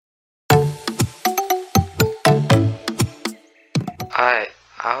Hi,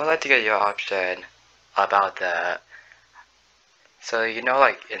 I would like to get your option about that. So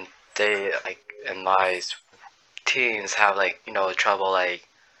like in lives, teens have trouble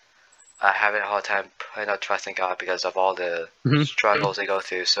having a hard time putting up trust in God because of all the hmm struggles they go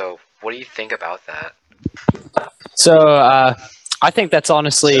through. So what do you think about that? So I think that's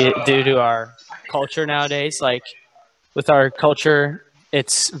honestly due to our culture nowadays. Like with our culture,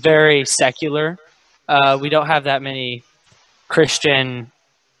 it's very secular. We don't have that many Christian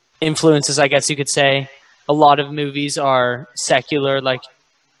influences, I guess you could say. A lot of movies are secular, like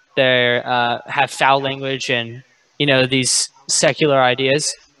they have foul language and these secular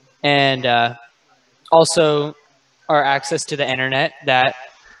ideas, and also our access to the internet that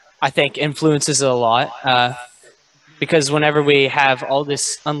I think influences it a lot. Because whenever we have all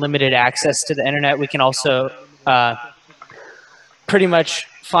this unlimited access to the internet, we can also uh, pretty much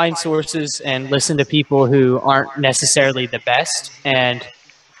find sources and listen to people who aren't necessarily the best and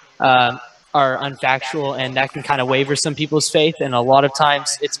uh, are unfactual, and that can kind of waver some people's faith. And a lot of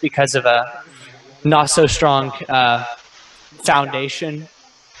times, it's because of a not so strong foundation.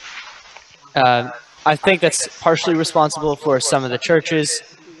 Uh, I think that's partially responsible for some of the churches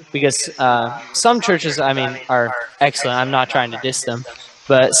because some churches, I mean, are excellent. I'm not trying to diss them,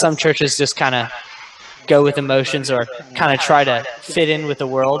 but some churches just kind of go with emotions or kind of try to fit in with the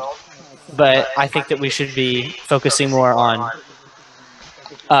world. But I think that we should be focusing more on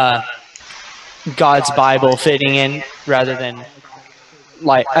uh, God's Bible fitting in rather than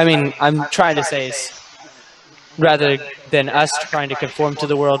like, I mean, I'm trying to say is rather than us trying to conform to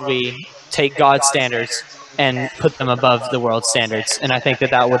the world, we take God's standards and put them above the world's standards. And I think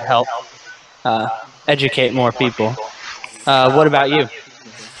that that would help uh, educate more people. What about you?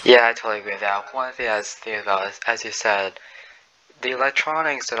 Yeah, I totally agree with that. One thing I was thinking about is, as you said, the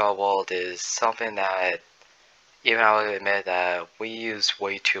electronics in our world is something that even I will admit that we use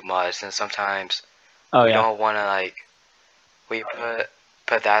way too much, and sometimes Oh we yeah. don't want to we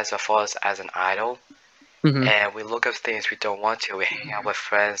put that as a false as an idol, hmm and we look at things we don't want to. We hang out with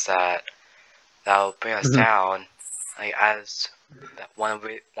friends that'll bring us hmm down. Like as one of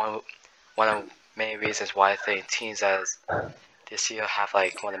the main reasons why I think teens as this year have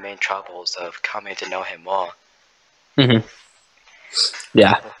one of the main troubles of coming to know him more. hmm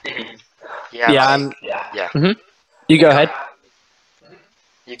Yeah. Yeah, Yeah. like I'm. yeah. hmm You You go go ahead. ahead.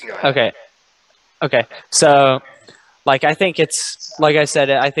 You can go ahead. Okay. Okay. So, like, I think it's like I said.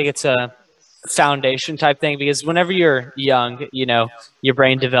 I think it's a foundation type thing because whenever you're young, your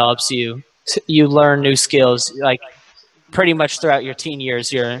brain develops. You learn new skills. Like pretty much throughout your teen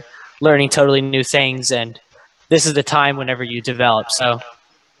years, you're learning totally new things, and this is the time whenever you develop. So,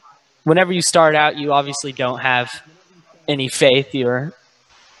 whenever you start out, you obviously don't have any faith. You're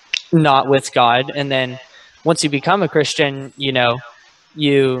not with God, and then once you become a Christian,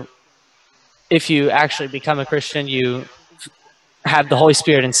 you if you actually become a Christian, you have the Holy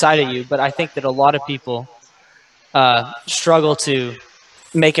Spirit inside of you. But I think that a lot of people struggle to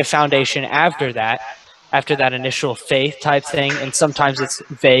make a foundation after that initial faith type thing. And sometimes it's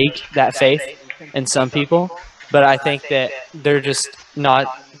vague, that faith, in some people. But I think that they're just not,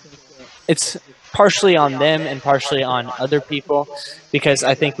 it's partially on them and partially on other people because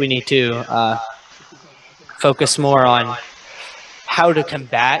I think we need to focus more on how to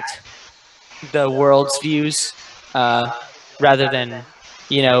combat the world's views uh, rather than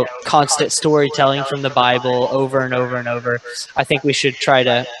constant storytelling from the Bible over and over and over. I think we should try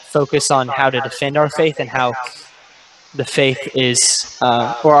to focus on how to defend our faith and how the faith is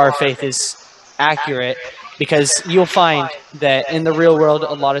or our faith is accurate, because you'll find that in the real world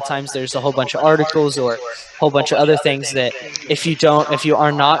a lot of times there's a whole bunch of articles or a whole bunch of other things that if you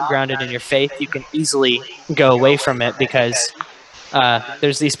are not grounded in your faith, you can easily go away from it because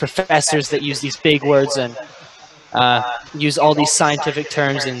there's these professors that use these big words and uh, use all these scientific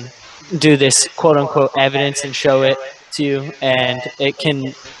terms and do this quote unquote evidence and show it to you. And it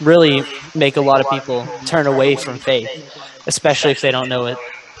can really make a lot of people turn away from faith, especially if they don't know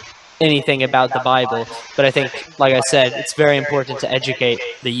anything about the Bible. But I think, like I said, it's very important to educate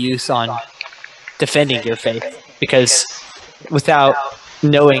the youth on defending your faith because without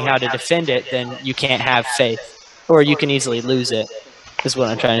knowing how to defend it, then you can't have faith, or you can easily lose it, is what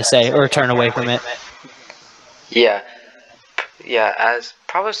I'm trying to say, or turn away from it. Yeah, yeah. As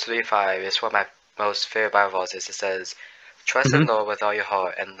Proverbs 3:5 is one of my most favorite Bible verses. It says, "Trust in hmm the Lord with all your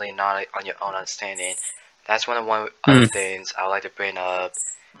heart and lean not on your own understanding." That's one other Mm, things I would like to bring up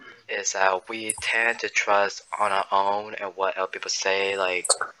is that we tend to trust on our own and what other people say. Like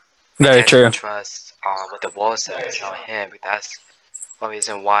we very tend to true. trust on what the world says, not him. That's one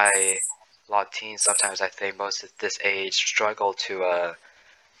reason why a lot of teens sometimes I think most at this age struggle to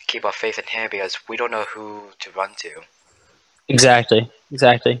keep our faith in Him because we don't know who to run to. Exactly.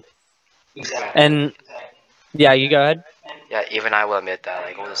 Exactly. And yeah, you go ahead. Yeah, even I will admit that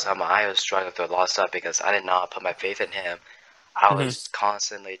like over the summer I was struggling through a lot of stuff because I did not put my faith in Him. I Hmm. was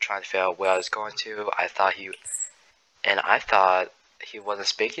constantly trying to figure out where I was going to. I thought He wasn't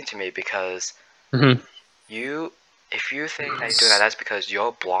speaking to me because Hmm. you, if you think that you're doing that, that's because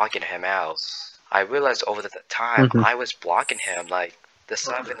you're blocking Him out. I realized over the time Hmm. I was blocking Him, like the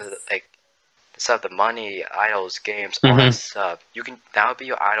stuff in the stuff, the money, idols, games, all that Hmm. stuff. You can that would be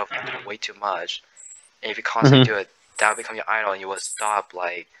your idol if you do it way too much. And if you constantly Hmm. do it, that will become your idol, and you will stop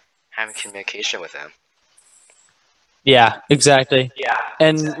like having communication with Him. Yeah, exactly.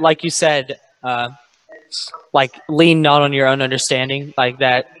 And like you said, like lean not on your own understanding. Like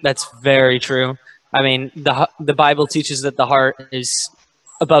that's very true. I mean, the Bible teaches that the heart is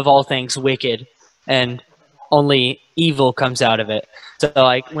above all things wicked, and only evil comes out of it. So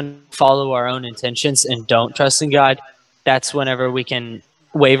like when we follow our own intentions and don't trust in God, that's whenever we can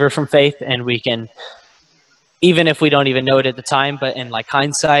waver from faith, and we can, even if we don't even know it at the time, but in like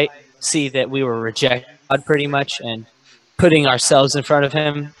hindsight, see that we were rejecting God pretty much and putting ourselves in front of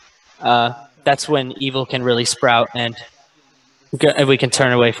Him. Uh, that's when evil can really sprout, and we can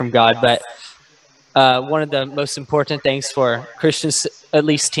turn away from God. But one of the most important things for Christians, at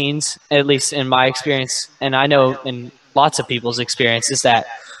least teens, at least in my experience, and I know in lots of people's experience, is that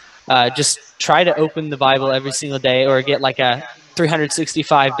just try to open the Bible every single day, or get like a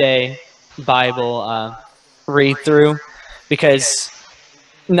 365-day Bible read through, because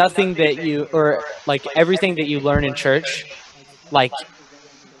nothing that you, or like everything that you learn in church, like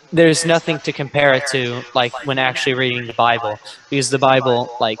there's nothing to compare it to like when actually reading the Bible, because the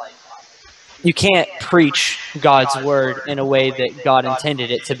Bible, like, you can't preach God's word in a way that God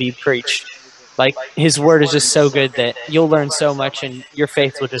intended it to be preached. Like his word is just so good that you'll learn so much, and your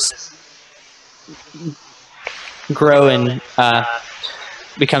faith will just grow and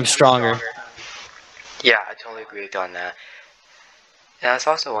become stronger. Yeah, I totally agree with you on that. And that's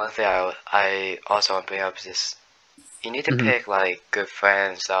also one thing I also want to bring up is this. You need to Hmm. pick like good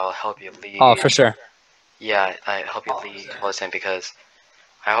friends that'll help you Oh, lead. for sure. Yeah, I help you lead towards Him because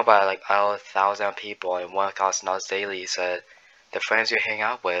I hope I like out of 1,000 people in one class not daily said the friends you hang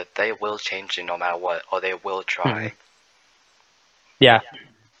out with they will change you no matter what, or they will Hmm. try. Yeah,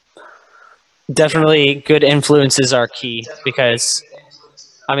 definitely good influences are key, because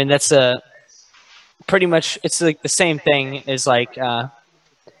I mean that's a pretty much, it's like the same thing as like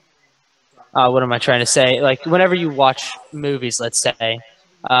what am I trying to say? Like whenever you watch movies, let's say,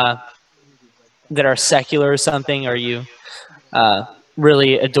 uh, that are secular or something, or you uh,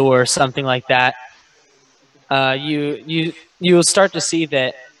 really adore something like that, you will start to see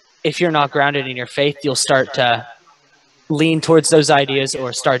that if you're not grounded in your faith, you'll start to lean towards those ideas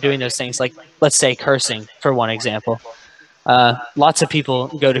or start doing those things. Like let's say cursing, for one example. Lots of people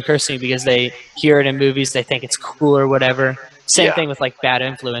go to cursing because they hear it in movies, they think it's cool or whatever. Same Yeah. thing with like bad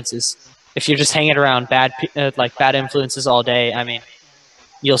influences. If you're just hanging around like bad influences all day, I mean,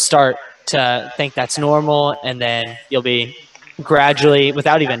 you'll start to think that's normal, and then you'll be gradually,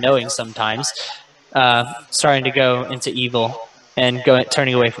 without even knowing sometimes, starting to go into evil and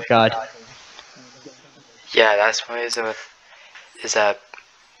turning away from God. Yeah, that's one reason is that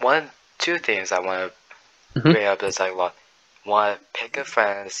one two things I want to Hmm. bring up is like one pick a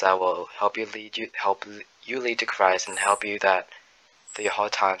friends that will help you lead to Christ and help you that through your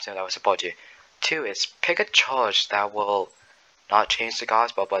hard times and that will support you. Two is pick a church that will not change the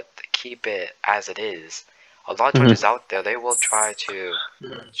gospel but keep it as it is. A lot of Hmm. churches out there they will try to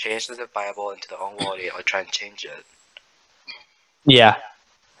change the Bible into their own world or try and change it. Yeah,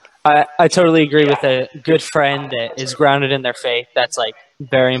 I totally agree with a good friend that is grounded in their faith. That's like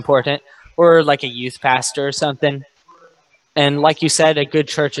very important. Or like a youth pastor or something. And like you said, a good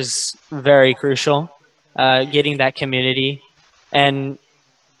church is very crucial. Getting that community, and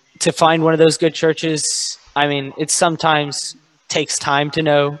to find one of those good churches, I mean, it sometimes takes time to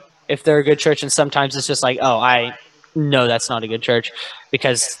know if they're a good church, and sometimes it's just like, oh, I know that's not a good church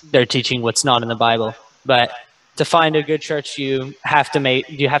because they're teaching what's not in the Bible. But to find a good church, you have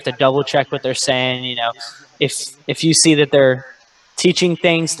to double check what they're saying. You know, if you see that they're teaching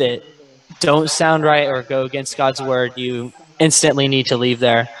things that don't sound right or go against God's word, you instantly need to leave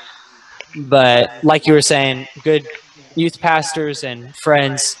there. But like you were saying, good youth pastors and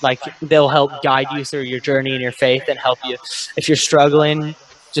friends, like they'll help guide you through your journey in your faith and help you. If you're struggling,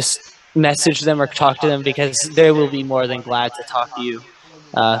 just message them or talk to them, because they will be more than glad to talk to you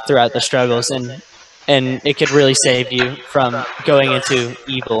throughout the struggles. And and it could really save you from going into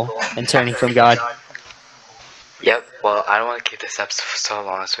evil and turning from God. Yep. Well, I don't want to keep this episode so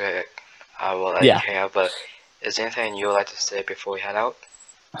long, so I will like Yeah. hang out. But is there anything you would like to say before we head out?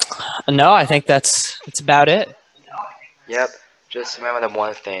 No, I think that's about it. Yep. Just remember the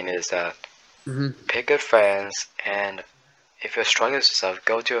one thing is that Hmm. pick good friends, and if you're struggling with yourself,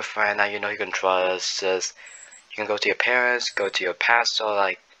 go to a friend that you know you can trust. Just you can go to your parents, go to your pastor,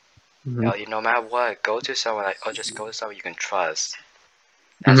 like Hmm. no matter what, go to someone like or just go to someone you can trust.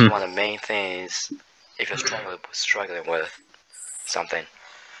 That's Hmm. one of the main things if you're struggling with something.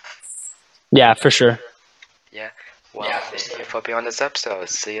 Yeah, for sure. Yeah. Well, thank you for being on this episode.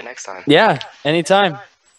 See you next time. Yeah, anytime.